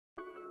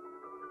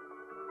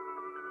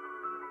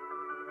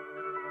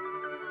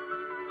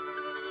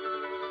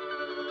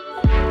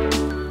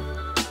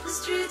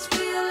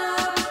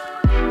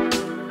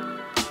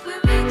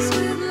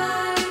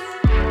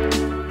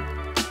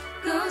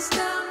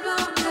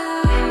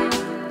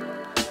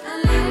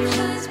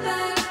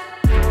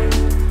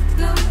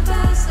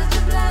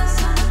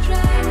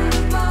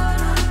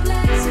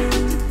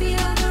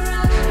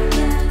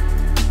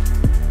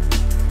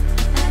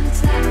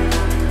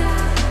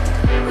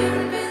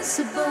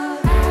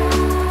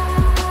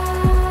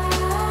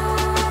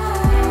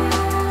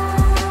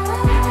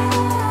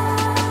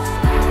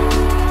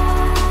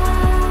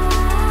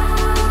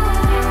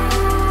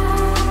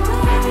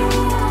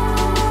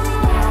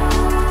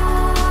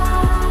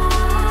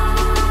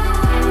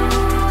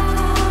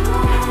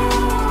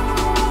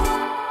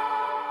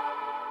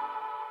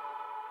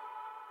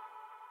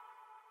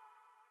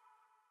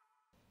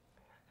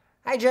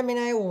Hi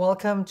Gemini,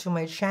 welcome to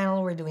my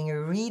channel. We're doing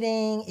a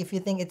reading. If you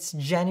think it's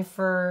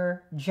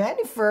Jennifer,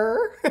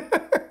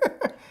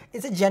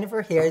 it's a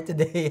Jennifer here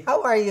today.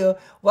 How are you?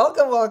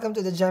 Welcome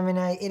to the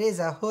Gemini. It is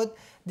a hoot.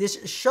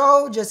 This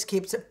show just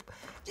keeps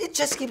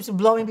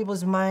blowing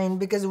people's mind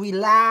because we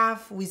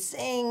laugh, we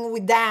sing,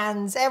 we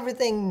dance,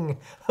 everything.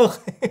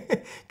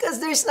 Okay, because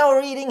there's no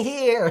reading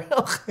here.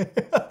 Okay.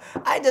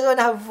 I just want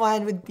to have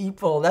fun with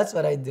people. That's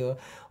what I do.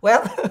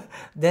 Well,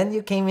 then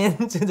you came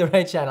into the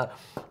right channel.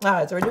 All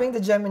right, so we're doing the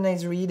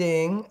Gemini's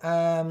reading.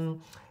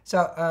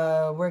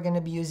 We're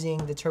gonna be using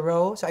the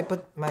tarot. So I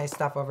put my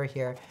stuff over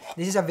here.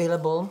 This is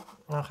available.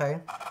 Okay,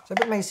 so I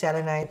put my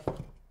selenite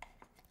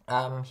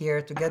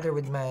here together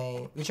with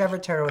my whichever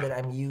tarot that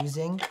I'm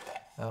using.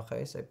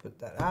 Okay, so I put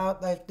that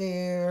out right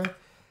there.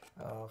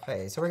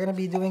 Okay, so we're gonna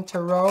be doing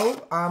tarot.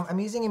 I'm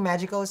using a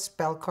magical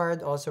spell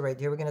card also right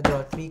here. We're gonna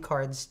draw 3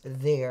 cards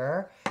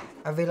there.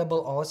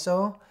 Available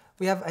also.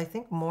 We have, I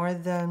think, more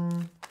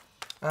than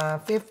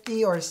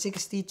 50 or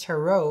 60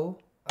 tarot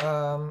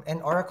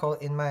and oracle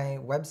in my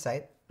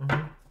website.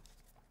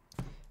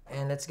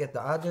 And let's get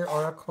the other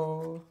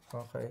oracle.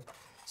 Okay,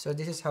 so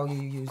this is how you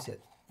use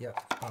it. Yeah,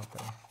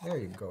 okay, there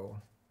you go.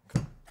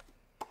 Okay.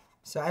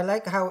 So I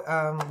like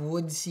how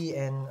woodsy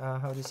and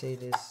how to say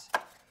this,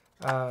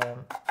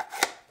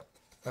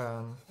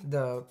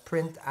 the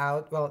print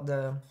out, well,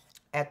 the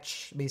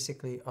etch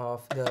basically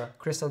of the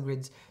crystal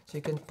grids, so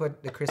you can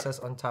put the crystals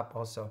on top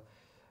also.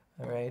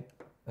 All right,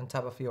 on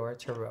top of your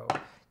tarot.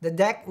 The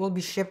deck will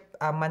be shipped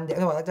Monday.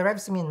 No, it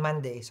arrives to me on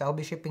Monday, so I'll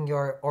be shipping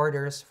your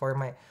orders for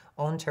my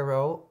own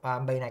tarot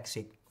by next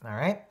week. All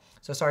right.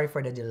 So sorry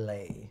for the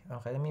delay.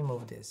 Okay, let me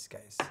move this,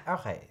 guys.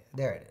 Okay,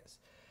 there it is.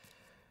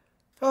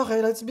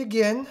 Okay, let's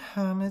begin.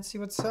 Let's see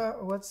what's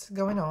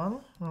going on.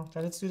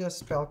 Okay, let's do the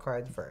spell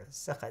card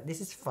first. Okay, this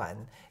is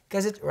fun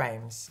because it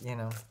rhymes. You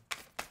know,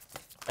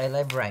 I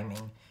love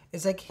rhyming.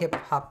 It's like hip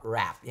hop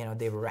rap. You know,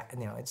 they rap.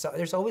 You know,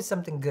 there's always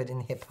something good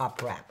in hip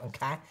hop rap.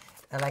 Okay,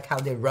 I like how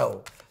they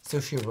roll,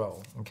 sushi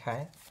roll.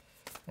 Okay,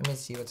 let me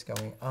see what's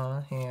going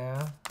on here.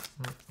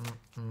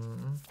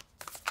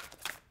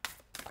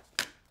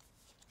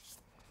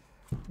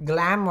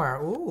 Glamour.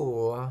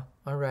 Ooh.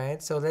 All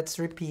right. So let's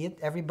repeat,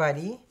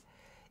 everybody.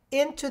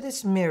 Into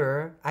this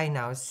mirror, I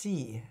now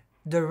see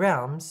the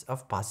realms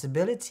of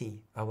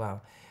possibility. Oh,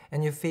 wow.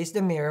 And you face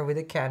the mirror with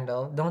a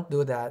candle. Don't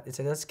do that. It's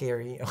a little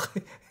scary.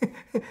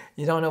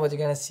 You don't know what you're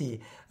going to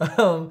see.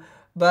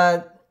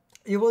 But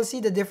you will see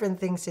the different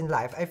things in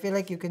life. I feel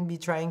like you can be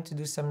trying to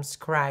do some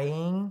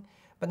scrying.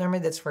 But normally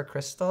that's for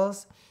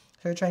crystals.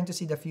 So you're trying to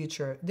see the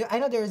future. I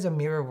know there is a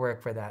mirror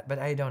work for that, but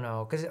I don't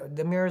know. Because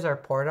the mirrors are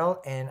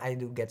portal, and I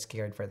do get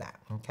scared for that.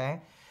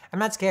 Okay? I'm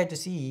not scared to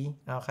see,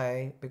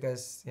 okay?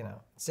 Because, you know,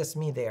 it's just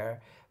me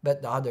there.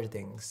 But the other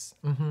things.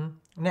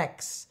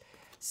 Next.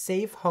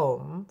 Safe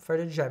home for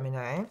the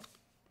Gemini.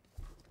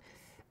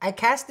 I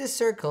cast this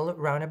circle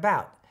round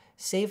about.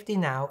 Safety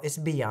now is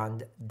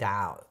beyond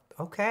doubt.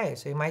 Okay,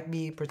 so you might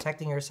be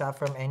protecting yourself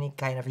from any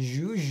kind of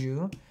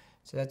juju.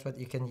 So that's what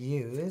you can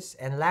use.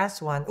 And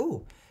last one,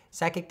 ooh,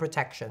 psychic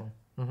protection.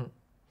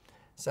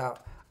 So,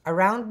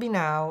 around me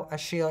now, a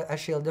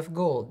shield of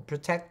gold,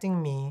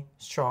 protecting me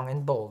strong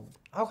and bold.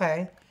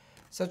 Okay,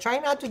 so try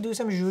not to do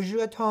some juju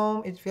at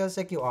home. It feels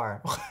like you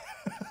are.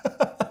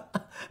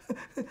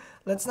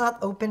 Let's not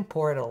open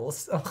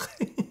portals.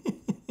 Okay.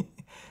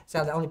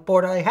 So the only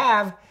portal I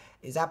have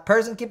is that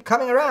person keep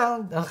coming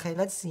around. Okay,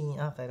 let's see.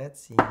 Okay,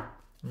 let's see.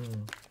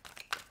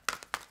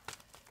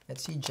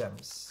 Let's see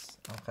gems.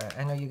 Okay,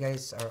 I know you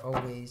guys are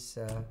always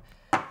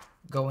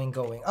going.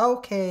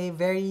 Okay,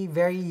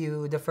 very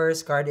you. The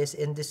first card is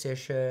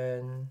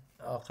indecision.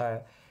 Okay.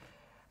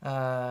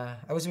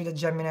 I was with a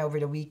Gemini over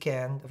the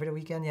weekend.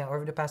 Yeah,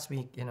 over the past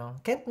week, you know.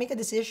 Can't make a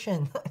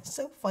decision. It's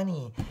so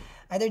funny.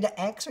 Either the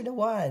X or the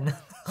 1.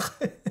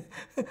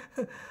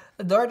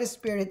 Adore the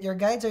spirit. Your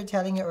guides are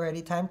telling you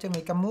already, time to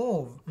make a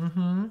move.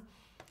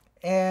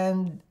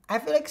 And I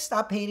feel like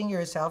stop hating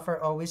yourself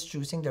for always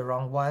choosing the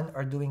wrong one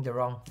or doing the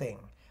wrong thing.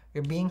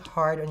 You're being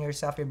hard on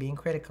yourself. You're being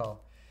critical.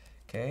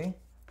 Okay?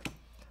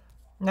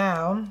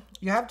 Now,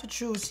 you have to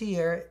choose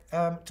here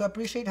to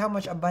appreciate how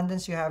much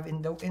abundance you have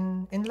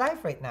in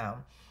life right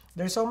now.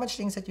 There's so much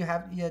things that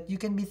you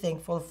can be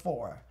thankful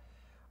for.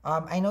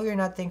 I know you're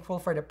not thankful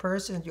for the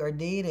person that you are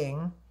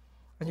dating,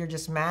 but you're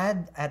just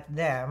mad at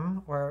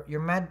them, or you're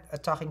mad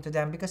at talking to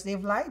them because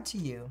they've lied to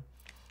you.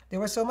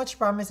 There were so much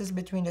promises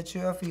between the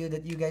two of you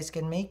that you guys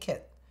can make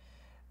it,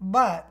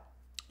 but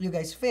you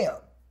guys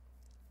failed.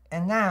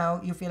 And now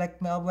you feel like,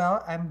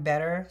 well, I'm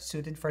better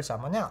suited for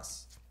someone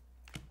else.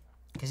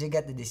 Because you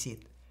get the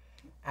deceit.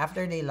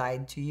 After they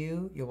lied to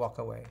you, you walk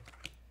away.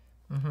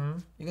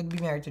 You could be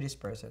married to this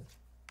person.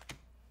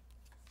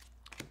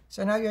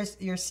 So now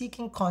you're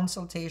seeking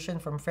consultation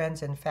from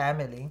friends and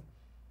family.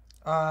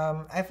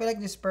 I feel like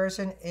this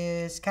person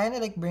is kind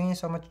of like bringing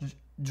so much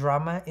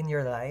drama in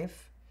your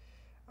life.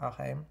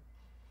 Okay.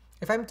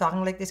 If I'm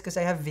talking like this because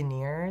I have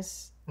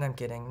veneers. No, I'm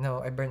kidding.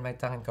 No, I burned my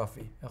tongue in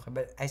coffee. Okay,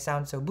 but I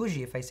sound so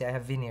bougie if I say I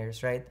have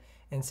veneers, right?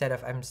 Instead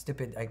of I'm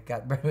stupid, I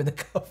got burned with the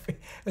coffee.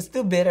 It was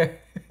too bitter.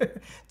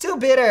 Too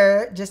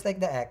bitter, just like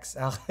the ex.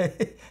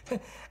 Okay.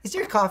 Is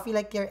your coffee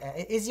like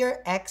is your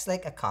ex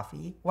like a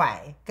coffee?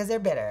 Why? Because they're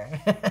bitter.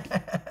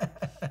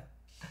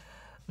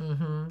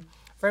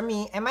 For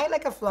me, am I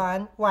like a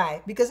flan?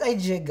 Why? Because I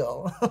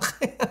jiggle.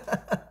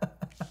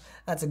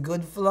 That's a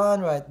good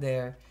flan right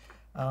there.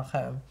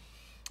 Okay.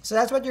 So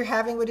that's what you're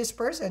having with this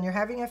person. You're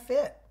having a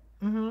fit.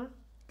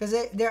 Because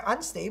they're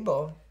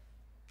unstable.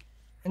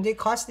 And they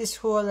cause this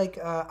whole like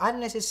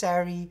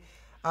unnecessary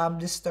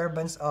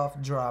disturbance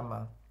of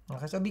drama.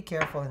 Okay, so be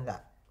careful in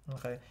that.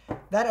 Okay,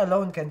 that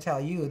alone can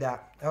tell you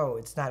that, oh,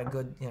 it's not a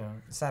good,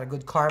 it's not a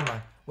good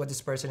karma what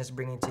this person is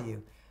bringing to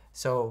you.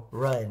 So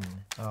run.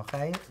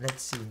 Okay,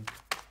 let's see.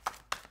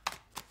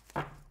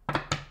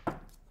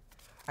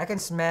 I can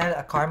smell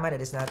a karma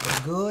that is not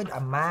good a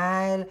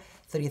mile,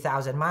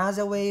 3,000 miles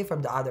away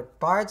from the other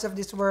parts of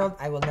this world.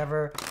 I will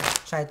never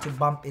try to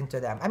bump into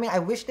them. I mean, I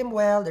wish them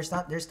well.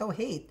 There's no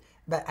hate.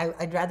 But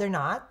I'd rather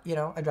not,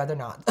 I'd rather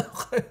not.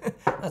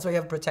 That's why you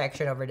have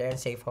protection over there and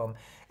safe home.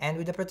 And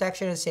with the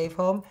protection and safe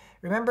home,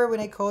 remember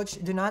when I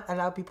coach, do not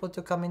allow people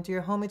to come into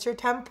your home. It's your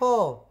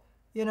temple.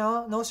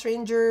 No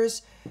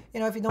strangers.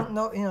 If you don't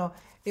know,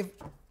 if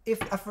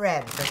a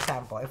friend, for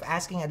example, if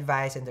asking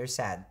advice and they're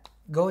sad,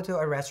 go to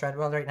a restaurant.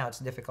 Well, right now it's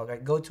difficult,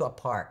 right? Go to a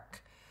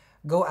park.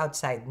 Go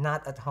outside,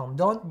 not at home.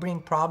 Don't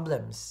bring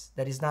problems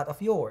that is not of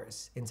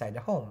yours inside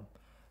the home.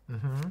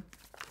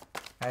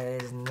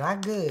 That is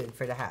not good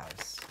for the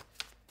house.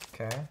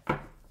 Okay.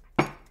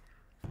 Okay.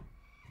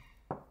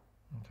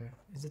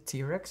 Is the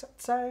T-Rex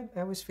outside?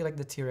 I always feel like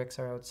the T-Rex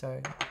are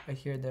outside. I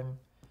hear them.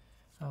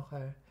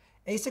 Okay.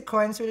 Ace of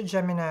Coins with a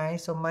Gemini.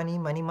 So money,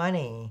 money,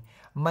 money.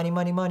 Money,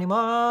 money, money,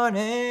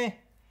 money.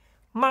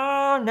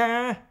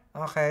 Money.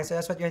 Okay, so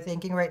that's what you're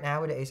thinking right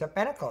now with the Ace of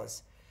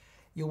Pentacles.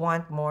 You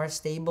want more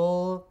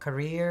stable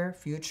career,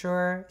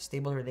 future,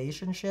 stable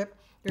relationship.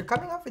 You're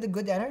coming up with a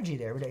good energy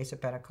there with the Ace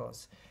of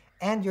Pentacles.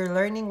 And you're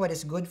learning what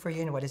is good for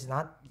you and what is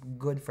not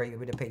good for you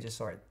with the Page of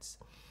Swords.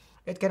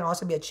 It can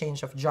also be a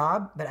change of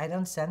job, but I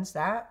don't sense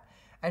that.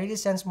 I really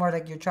sense more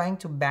like you're trying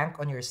to bank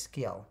on your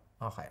skill.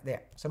 Okay,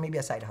 there. So maybe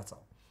a side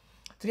hustle.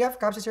 Three of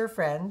Cups is your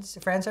friends.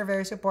 Friends are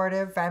very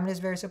supportive. Family is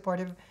very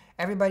supportive.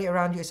 Everybody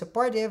around you is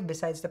supportive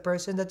besides the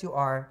person that you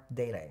are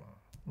dating.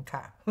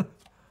 Okay.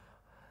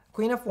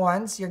 Queen of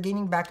Wands, you're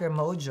gaining back your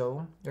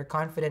mojo. You're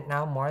confident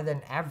now more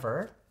than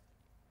ever.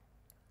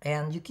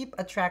 And you keep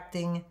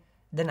attracting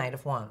the Knight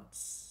of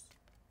Wands.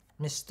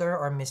 Mr.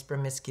 or Miss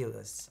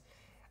Promiscuous.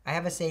 I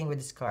have a saying with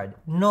this card.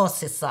 No,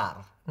 Cesar.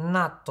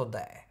 Not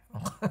today.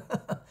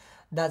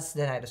 That's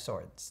the Knight of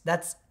Swords.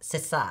 That's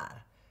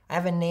Cesar. I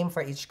have a name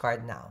for each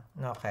card now.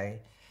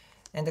 Okay.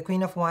 And the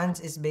Queen of Wands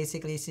is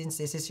basically, since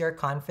this is your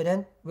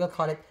confident, we'll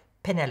call it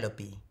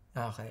Penelope.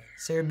 Okay.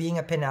 So you're being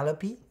a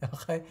Penelope.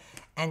 Okay.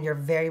 And you're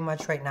very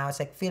much right now, it's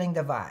like feeling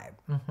the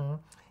vibe.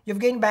 You've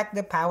gained back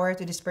the power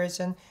to this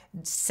person.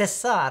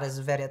 Cesar is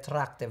very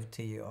attractive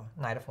to you.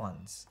 Knight of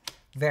Wands.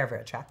 Very,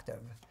 very attractive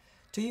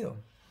to you.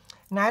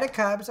 Knight of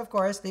Cups, of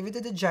course, leave it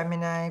to the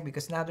Gemini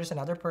because now there's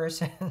another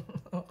person.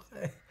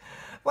 Okay.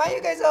 Why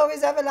you guys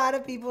always have a lot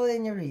of people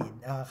in your read?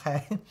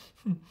 Okay.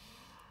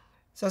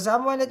 So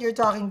someone that you're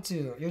talking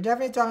to. You're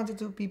definitely talking to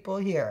two people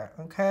here.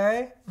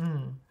 Okay.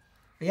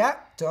 Yeah.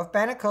 Two of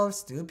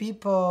Pentacles. Two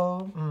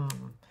people.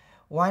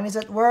 One is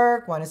at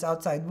work. One is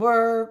outside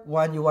work.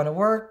 One you want to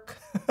work.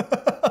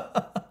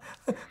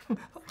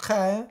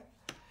 Okay.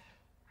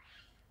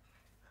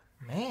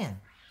 Man.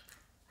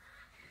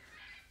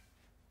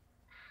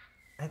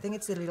 I think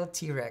it's the little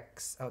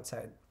T-Rex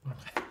outside.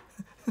 Okay.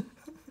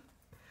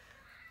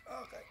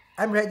 Okay.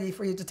 I'm ready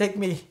for you to take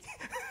me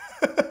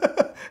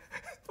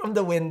from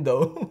the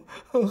window.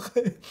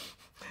 Okay.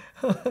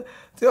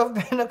 Two of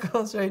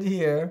Pentacles right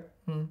here.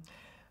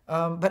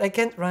 But I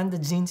can't run. The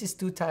jeans is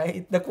too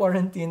tight. The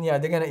quarantine, yeah,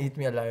 they're gonna eat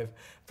me alive.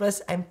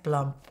 Plus, I'm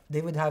plump.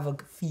 They would have a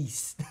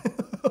feast.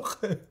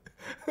 Okay.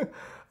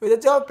 With the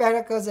Two of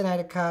Pentacles and Knight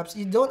of Cups,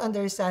 you don't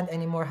understand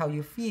anymore how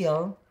you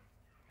feel.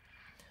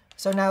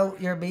 So now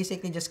you're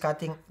basically just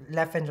cutting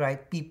left and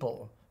right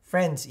people,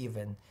 friends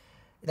even.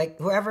 Like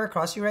whoever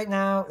across you right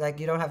now, like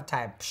you don't have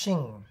time.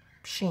 Pshing,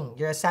 pshing.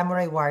 You're a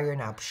samurai warrior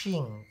now.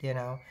 Pshing,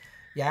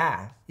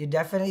 Yeah, you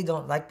definitely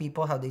don't like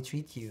people how they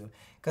treat you.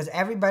 Because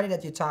everybody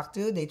that you talk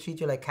to, they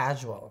treat you like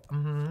casual.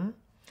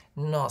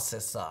 No,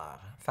 Cesar.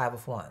 Five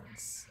of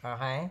Wands.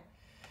 Okay?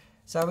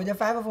 So with the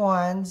Five of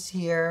Wands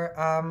here,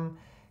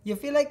 you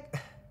feel like,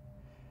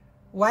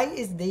 why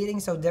is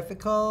dating so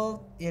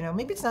difficult?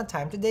 Maybe it's not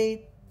time to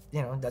date.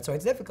 That's why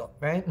it's difficult,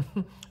 right?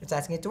 It's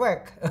asking it to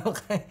work,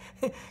 okay?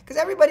 Because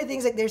everybody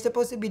thinks like they're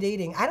supposed to be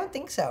dating. I don't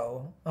think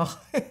so.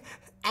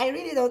 I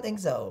really don't think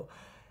so.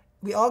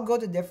 We all go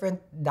to different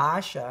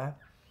dasha.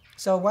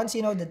 So once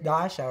you know the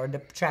dasha or the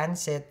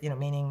transit,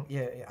 meaning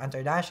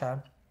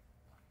antardasha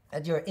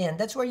that you're in,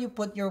 that's where you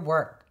put your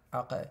work,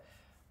 okay?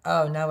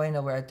 Oh, now I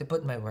know where to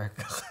put my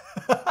work.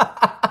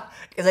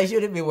 Because I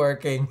shouldn't be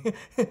working.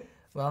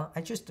 Well,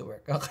 I choose to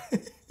work,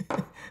 okay?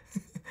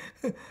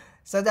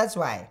 So that's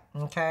why,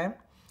 okay?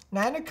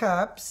 Nine of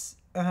Cups,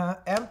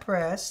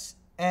 Empress,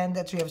 and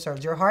the Three of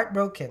Swords. You're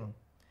heartbroken.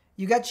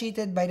 You got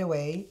cheated, by the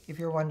way, if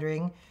you're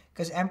wondering,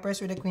 because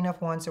Empress with the Queen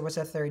of Wands, there was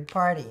a third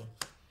party.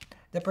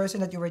 The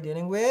person that you were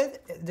dealing with,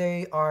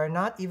 they are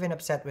not even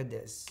upset with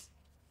this.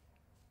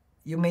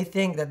 You may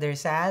think that they're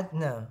sad.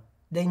 No.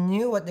 They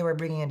knew what they were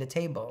bringing on the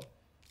table.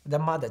 The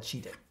mother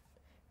cheated.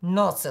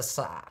 No,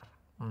 Cesar.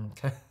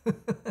 Okay.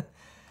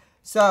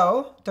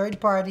 So, third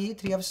party,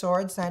 Three of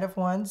Swords, Knight of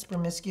Wands,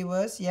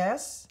 promiscuous,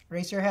 yes?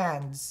 Raise your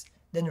hands.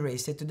 Then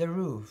raise it to the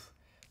roof.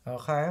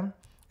 Okay?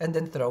 And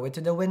then throw it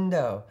to the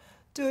window.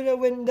 To the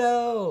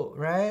window,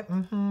 right?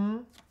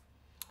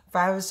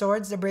 Five of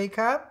Swords, the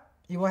breakup.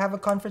 You will have a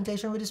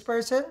confrontation with this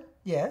person?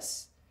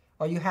 Yes.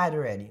 Or you had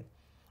already.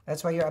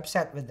 That's why you're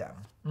upset with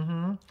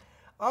them.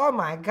 Oh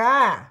my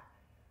God.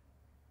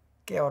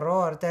 Que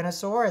horror. Ten of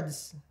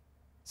Swords.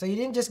 So you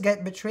didn't just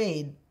get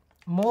betrayed.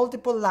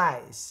 Multiple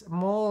lies.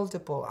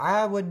 Multiple.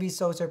 I would be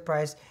so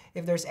surprised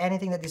if there's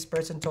anything that this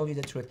person told you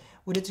the truth.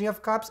 With the Three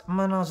of Cups,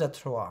 menage a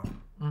trois.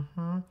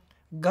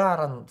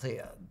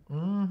 Guaranteed.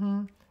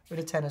 With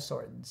the Ten of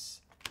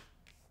Swords.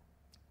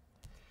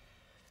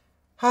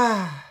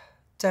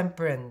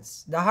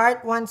 Temperance. The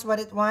heart wants what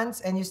it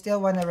wants and you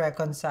still want to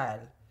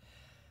reconcile.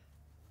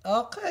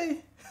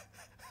 Okay.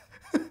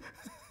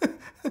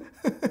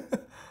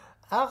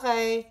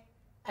 Okay.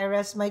 I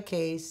rest my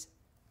case.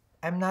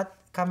 I'm not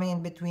coming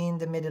in between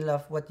the middle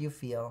of what you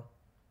feel.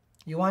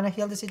 You want to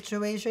heal the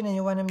situation and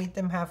you want to meet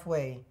them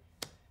halfway.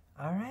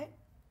 All right?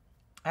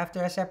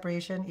 After a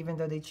separation, even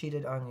though they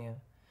cheated on you.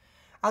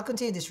 I'll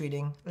continue this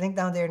reading. Link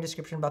down there in the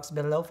description box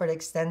below for the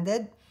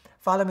extended.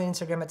 Follow me on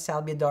Instagram at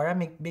Salbiadora.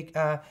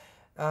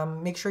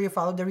 Make sure you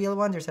follow the real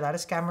one. There's a lot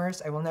of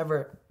scammers. I will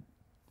never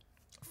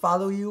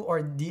follow you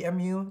or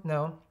DM you.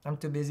 No, I'm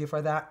too busy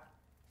for that.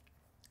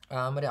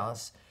 What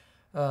else?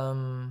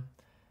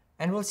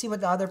 And we'll see what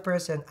the other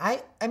person...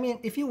 I mean,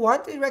 if you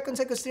want to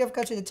reconcile because Three of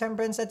Cups with the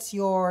Temperance, that's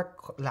your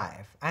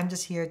life. I'm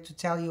just here to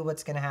tell you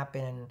what's going to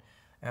happen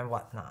and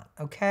whatnot.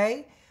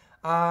 Okay?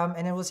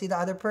 And then we'll see the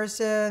other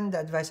person, the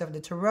advice of the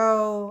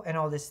tarot, and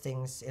all these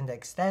things in the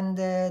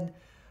extended.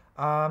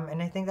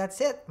 And I think that's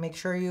it. Make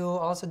sure you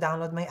also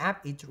download my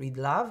app, Eat, Read,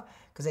 Love,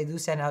 because I do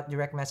send out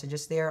direct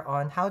messages there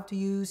on how to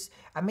use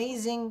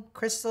amazing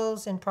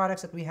crystals and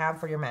products that we have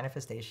for your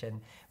manifestation.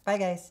 Bye,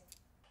 guys.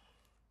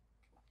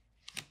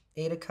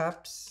 Eight of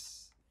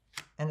Cups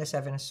and the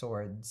Seven of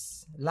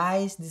Swords.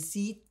 Lies,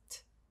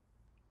 deceit.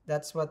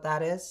 That's what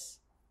that is.